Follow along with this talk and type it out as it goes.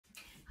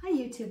Hi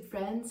YouTube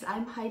friends,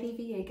 I'm Heidi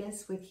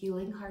Villegas with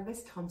Healing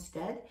Harvest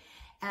Homestead,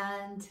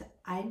 and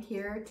I'm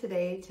here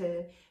today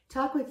to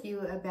talk with you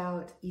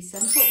about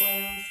essential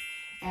oils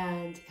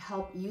and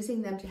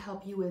using them to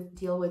help you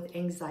deal with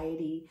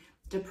anxiety,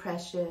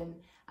 depression,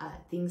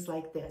 things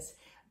like this.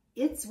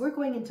 We're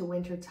going into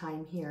winter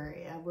time here.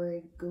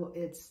 We're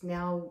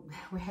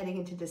heading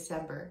into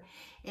December,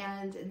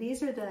 and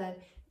these are the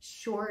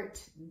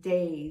short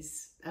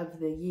days of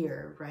the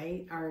year,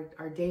 right?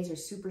 Our days are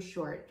super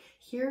short.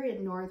 Here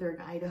in northern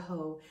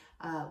Idaho,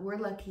 we're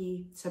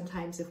lucky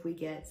sometimes if we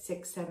get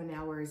 6-7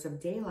 hours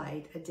of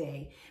daylight a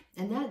day,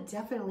 and that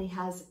definitely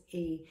has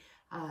an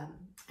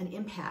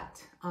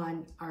impact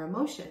on our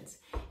emotions.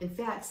 In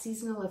fact,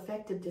 seasonal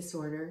affective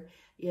disorder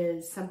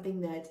is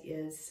something that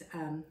is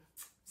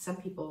some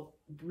people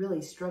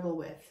really struggle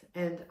with,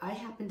 and I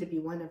happen to be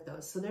one of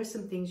those. So there's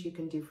some things you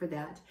can do for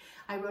that.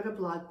 I wrote a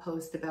blog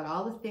post about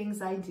all the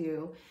things I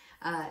do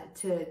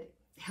to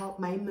help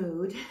my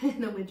mood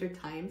in the winter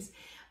times,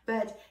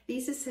 but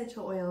these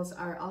essential oils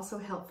are also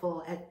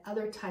helpful at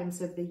other times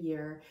of the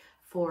year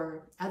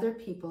for other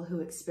people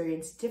who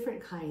experience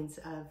different kinds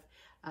of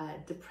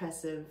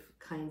depressive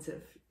kinds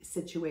of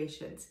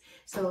situations.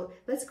 So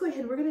let's go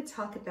ahead. We're going to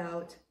talk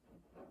about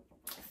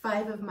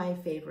 5 of my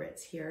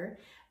favorites here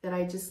that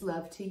I just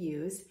love to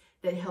use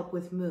that help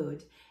with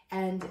mood.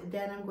 And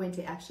then I'm going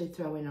to actually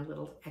throw in a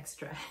little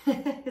extra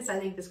because I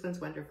think this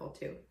one's wonderful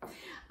too.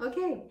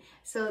 Okay,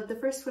 so the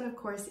first one, of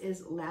course,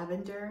 is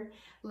lavender.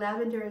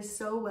 Lavender is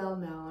so well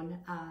known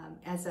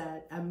as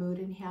a mood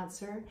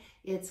enhancer.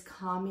 It's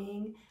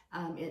calming,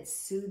 it's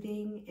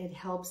soothing, it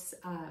helps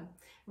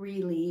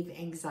relieve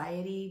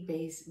anxiety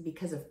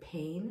because of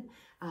pain.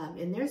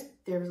 And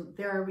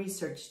there are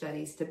research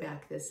studies to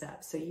back this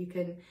up. So you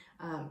can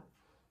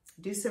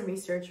do some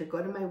research or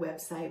go to my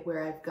website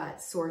where I've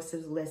got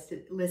sources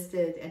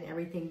listed and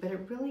everything, but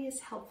it really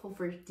is helpful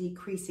for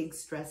decreasing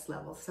stress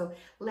levels. So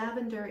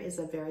lavender is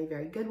a very,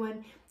 very good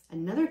one.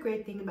 Another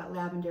great thing about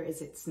lavender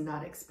is it's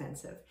not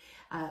expensive.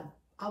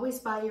 Always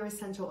buy your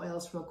essential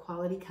oils from a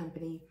quality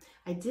company.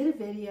 I did a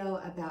video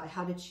about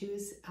how to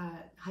choose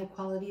high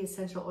quality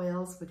essential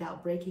oils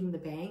without breaking the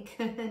bank,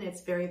 and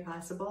it's very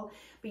possible,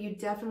 but you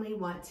definitely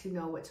want to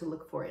know what to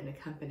look for in a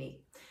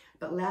company.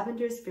 But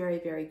lavender is very,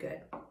 very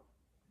good.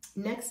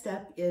 Next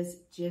up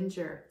is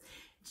ginger.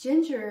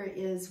 Ginger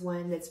is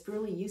one that's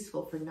really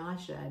useful for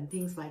nausea and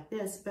things like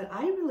this, but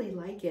I really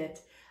like it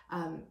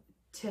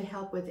to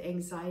help with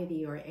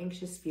anxiety or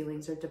anxious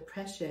feelings or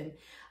depression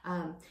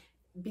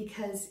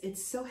because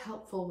it's so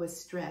helpful with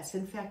stress.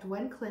 In fact,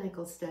 one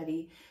clinical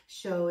study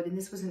showed, and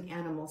this was an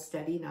animal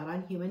study, not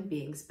on human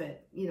beings,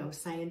 but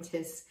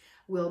scientists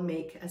will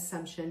make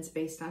assumptions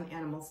based on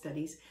animal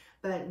studies.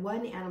 But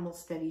one animal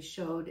study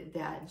showed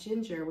that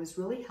ginger was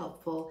really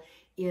helpful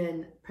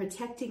in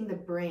protecting the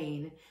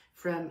brain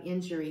from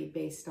injury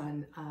based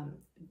on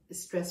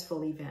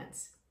stressful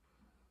events.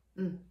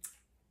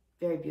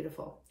 Very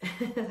beautiful.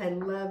 I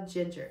love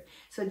ginger.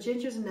 So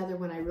ginger is another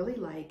one I really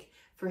like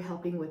for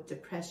helping with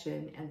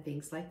depression and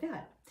things like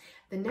that.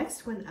 The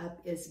next one up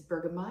is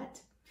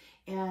bergamot,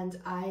 and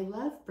I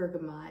love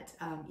bergamot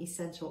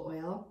essential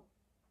oil.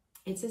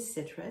 It's a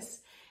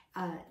citrus.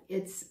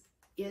 It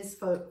is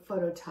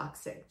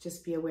phototoxic.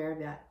 Just be aware of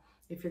that.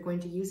 If you're going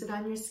to use it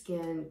on your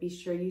skin, be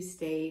sure you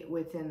stay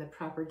within the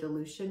proper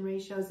dilution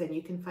ratios, and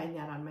you can find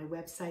that on my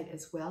website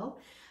as well.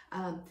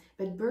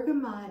 But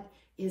bergamot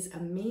is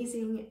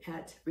amazing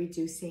at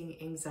reducing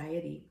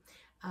anxiety.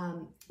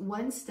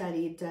 One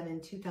study done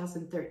in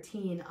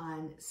 2013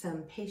 on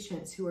some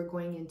patients who were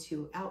going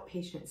into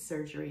outpatient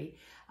surgery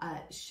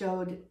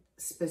showed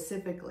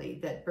specifically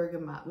that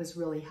bergamot was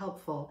really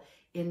helpful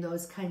in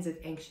those kinds of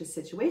anxious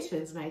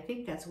situations. And I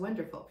think that's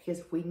wonderful, because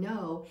if we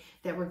know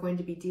that we're going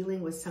to be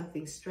dealing with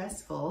something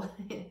stressful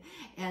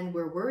and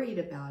we're worried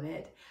about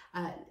it,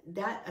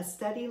 a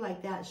study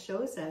like that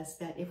shows us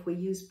that if we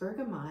use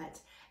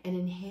bergamot and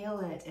inhale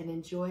it and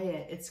enjoy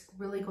it, it's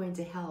really going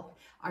to help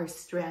our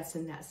stress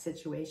in that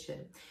situation.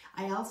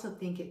 I also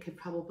think it could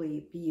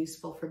probably be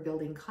useful for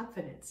building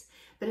confidence.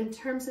 But in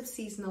terms of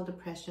seasonal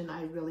depression,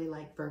 I really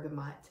like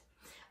bergamot.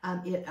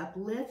 It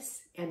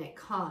uplifts and it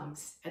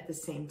calms at the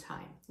same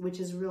time, which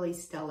is really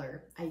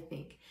stellar, I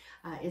think.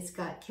 It's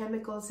got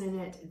chemicals in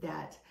it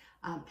that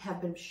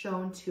have been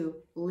shown to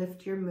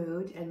lift your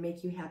mood and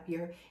make you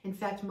happier. In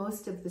fact,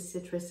 most of the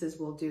citruses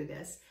will do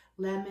this.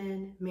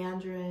 Lemon,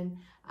 mandarin,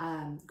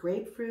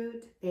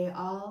 grapefruit, they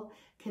all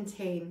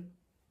contain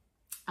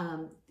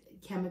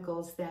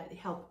chemicals that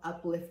help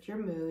uplift your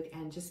mood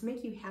and just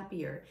make you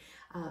happier.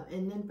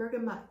 And then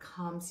bergamot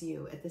calms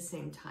you at the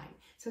same time.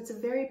 So it's a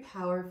very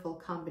powerful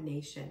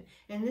combination.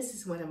 And this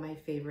is one of my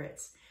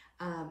favorites.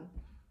 And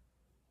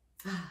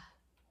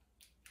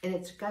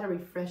it's got a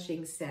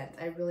refreshing scent.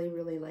 I really,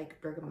 really like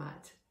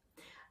bergamot.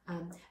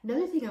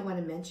 Another thing I want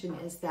to mention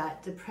is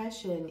that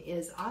depression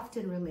is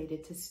often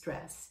related to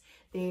stress.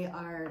 They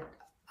are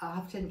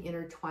often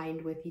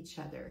intertwined with each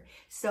other.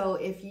 So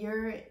if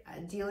you're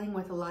dealing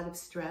with a lot of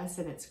stress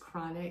and it's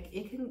chronic,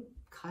 it can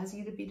cause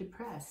you to be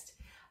depressed.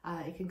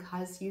 It can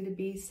cause you to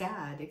be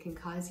sad. It can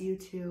cause you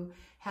to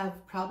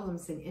have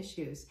problems and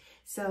issues.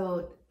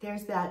 So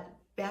there's that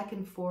back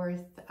and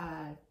forth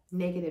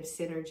negative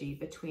synergy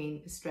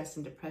between stress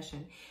and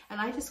depression.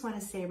 And I just want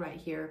to say right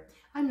here,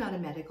 I'm not a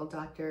medical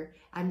doctor.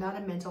 I'm not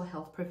a mental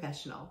health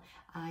professional.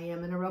 I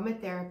am an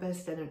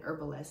aromatherapist and an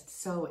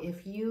herbalist. So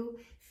if you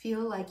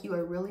feel like you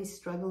are really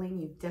struggling,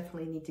 you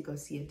definitely need to go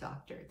see a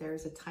doctor. There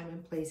is a time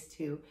and place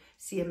to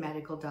see a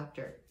medical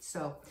doctor.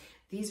 So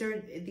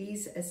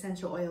these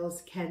essential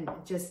oils can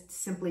just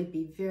simply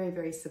be very,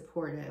 very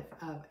supportive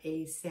of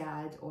a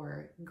sad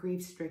or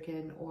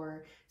grief-stricken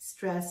or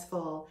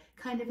stressful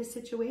kind of a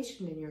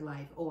situation in your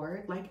life.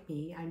 Or like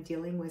me, I'm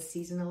dealing with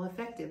seasonal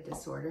affective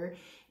disorder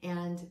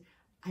and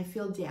I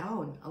feel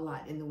down a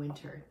lot in the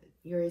winter.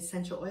 Your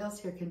essential oils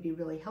here can be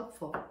really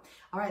helpful.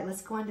 All right,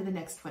 let's go on to the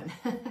next one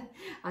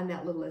on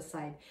that little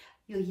aside.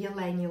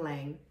 Ylang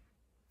ylang.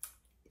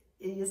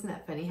 Isn't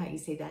that funny how you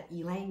say that?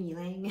 Ylang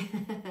ylang.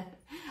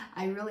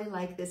 I really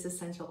like this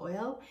essential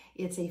oil.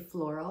 It's a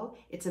floral.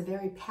 It's a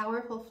very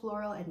powerful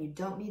floral and you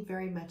don't need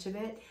very much of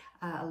it.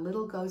 A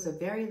little goes a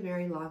very,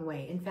 very long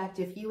way. In fact,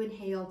 if you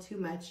inhale too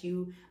much,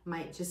 you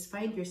might just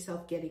find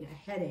yourself getting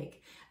a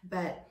headache.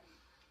 But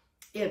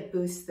it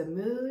boosts the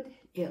mood.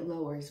 It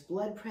lowers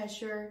blood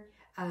pressure.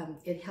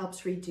 It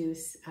helps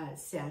reduce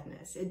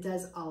sadness. It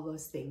does all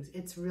those things.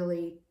 It's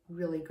really,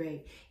 really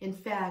great. In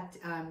fact,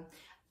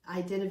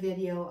 I did a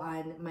video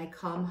on my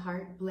Calm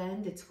Heart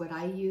blend. It's what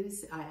I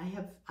use.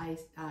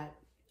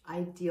 I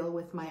deal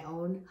with my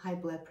own high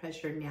blood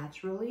pressure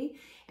naturally,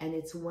 and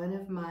it's one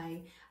of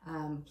my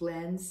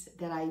blends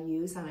that I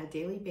use on a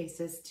daily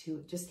basis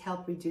to just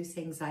help reduce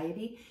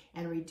anxiety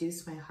and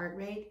reduce my heart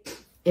rate.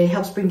 It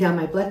helps bring down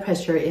my blood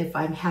pressure if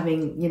I'm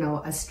having,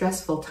 a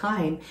stressful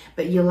time.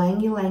 But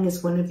ylang ylang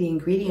is one of the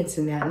ingredients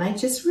in that, and I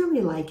just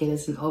really like it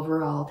as an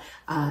overall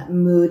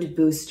mood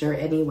booster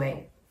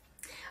anyway.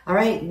 All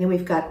right, then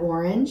we've got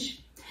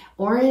orange.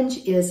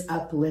 Orange is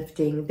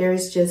uplifting.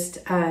 There's just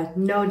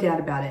no doubt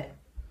about it.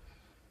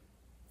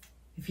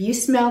 If you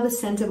smell the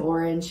scent of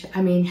orange,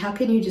 I mean, how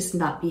can you just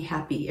not be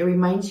happy? It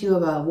reminds you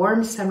of a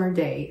warm summer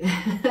day.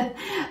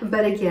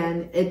 But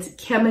again, it's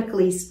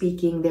chemically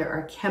speaking, there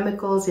are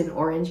chemicals in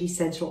orange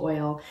essential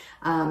oil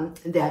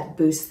that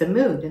boost the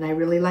mood, and I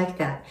really like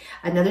that.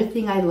 Another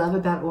thing I love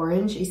about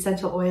orange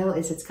essential oil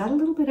is it's got a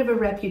little bit of a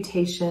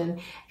reputation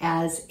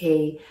as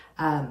a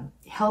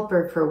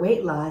helper for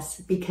weight loss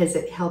because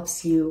it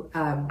helps you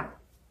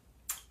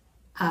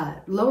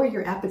lower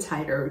your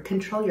appetite or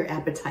control your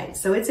appetite.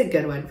 So it's a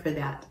good one for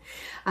that.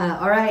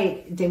 All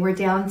right, then we're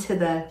down to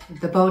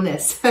the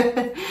bonus.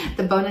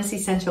 The bonus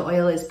essential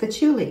oil is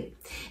patchouli.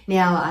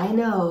 Now, I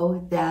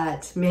know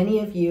that many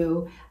of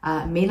you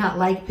may not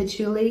like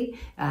patchouli.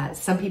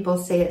 Some people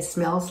say it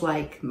smells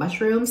like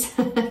mushrooms,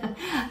 but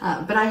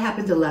I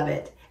happen to love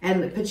it.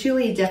 And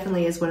patchouli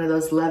definitely is one of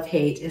those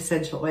love-hate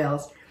essential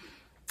oils.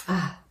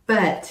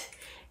 But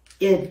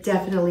it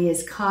definitely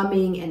is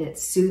calming and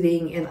it's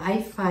soothing, and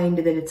I find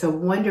that it's a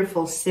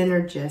wonderful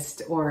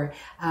synergist or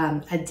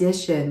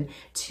addition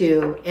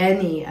to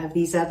any of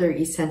these other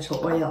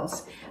essential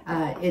oils.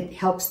 It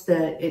helps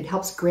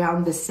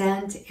ground the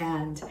scent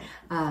and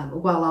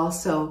while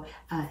also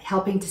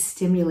helping to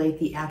stimulate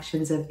the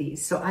actions of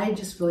these. So I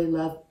just really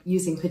love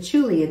using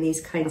patchouli in these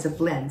kinds of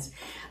blends.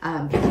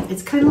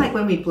 It's kind of like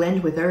when we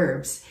blend with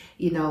herbs.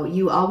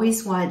 You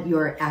always want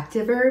your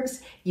active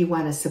herbs, you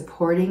want a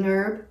supporting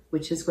herb,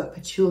 which is what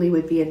patchouli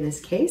would be in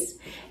this case,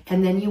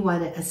 and then you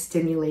want a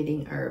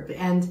stimulating herb.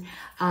 And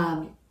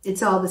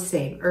it's all the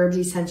same. Herbs,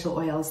 essential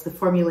oils, the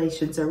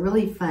formulations are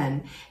really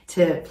fun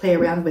to play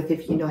around with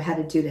if you know how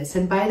to do this.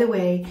 And by the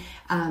way,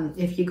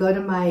 if you go to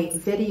my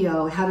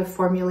video, How to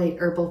Formulate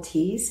Herbal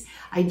Teas,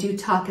 I do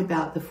talk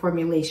about the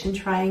formulation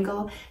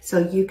triangle, so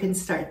you can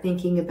start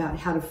thinking about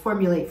how to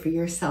formulate for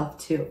yourself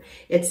too.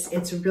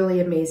 It's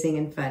really amazing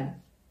and fun.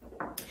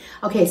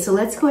 Okay, so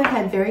let's go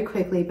ahead very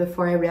quickly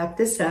before I wrap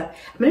this up.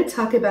 I'm going to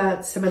talk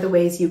about some of the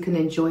ways you can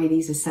enjoy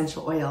these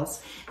essential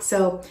oils.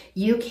 So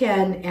you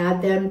can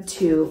add them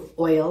to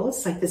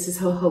oils, like this is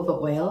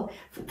jojoba oil,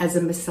 as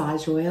a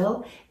massage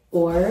oil,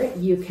 or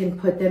you can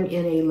put them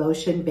in a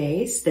lotion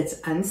base that's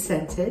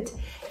unscented,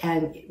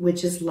 and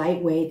which is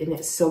lightweight and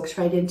it soaks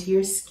right into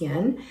your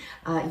skin.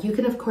 You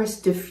can, of course,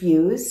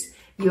 diffuse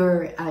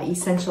your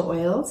essential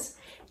oils.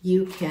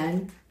 You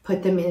can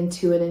put them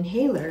into an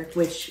inhaler,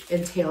 which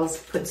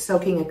entails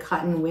soaking a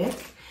cotton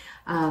wick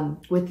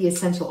with the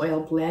essential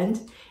oil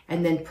blend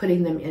and then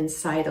putting them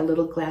inside a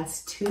little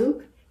glass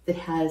tube that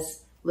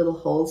has little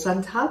holes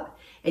on top.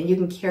 And you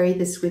can carry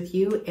this with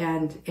you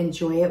and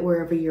enjoy it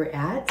wherever you're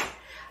at.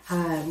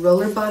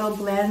 Roller bottle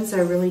blends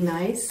are really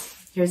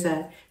nice. This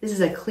is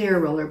a clear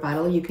roller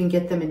bottle. You can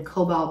get them in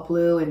cobalt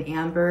blue and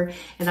amber,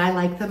 and I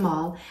like them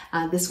all.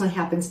 This one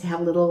happens to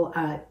have little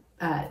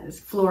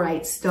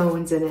fluorite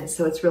stones in it,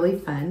 so it's really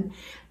fun.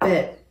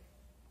 But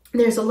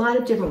there's a lot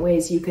of different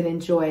ways you can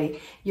enjoy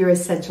your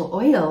essential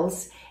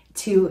oils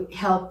to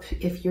help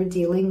if you're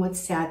dealing with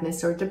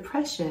sadness or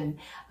depression,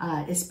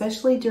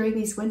 especially during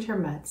these winter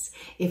months.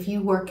 If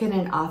you work in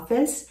an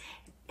office,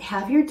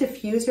 have your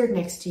diffuser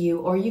next to you,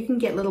 or you can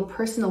get little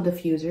personal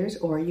diffusers,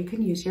 or you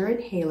can use your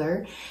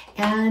inhaler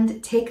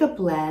and take a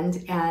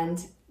blend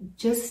and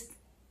just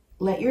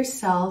let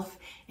yourself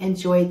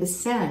enjoy the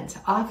scent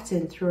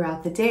often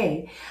throughout the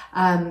day.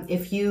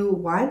 If you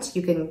want,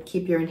 you can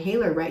keep your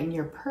inhaler right in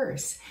your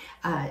purse.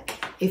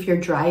 If you're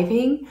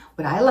driving,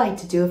 what I like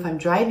to do if I'm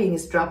driving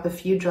is drop a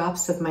few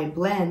drops of my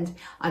blend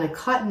on a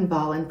cotton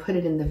ball and put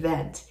it in the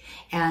vent.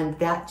 And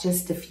that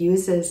just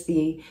diffuses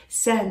the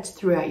scent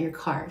throughout your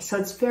car. So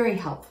it's very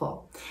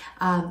helpful.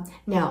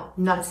 Now,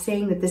 I'm not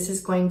saying that this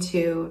is going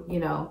to, you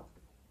know,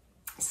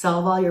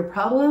 solve all your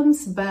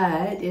problems,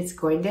 but it's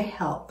going to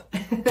help.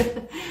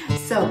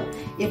 So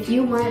if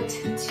you want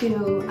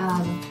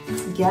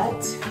to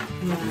get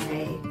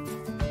my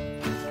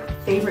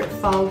favorite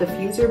fall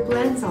diffuser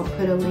blends, I'll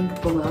put a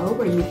link below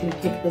where you can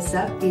pick this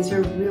up. These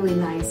are really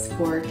nice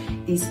for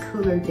these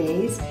cooler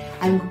days.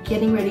 I'm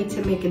getting ready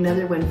to make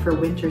another one for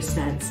winter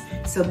scents,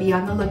 so be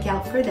on the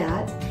lookout for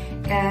that.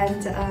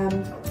 And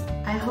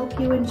I hope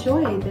you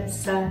enjoy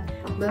this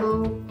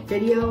little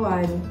video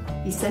on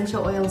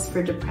essential oils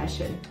for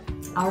depression.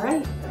 All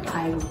right,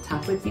 I will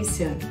talk with you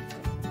soon.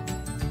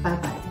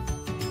 Bye-bye.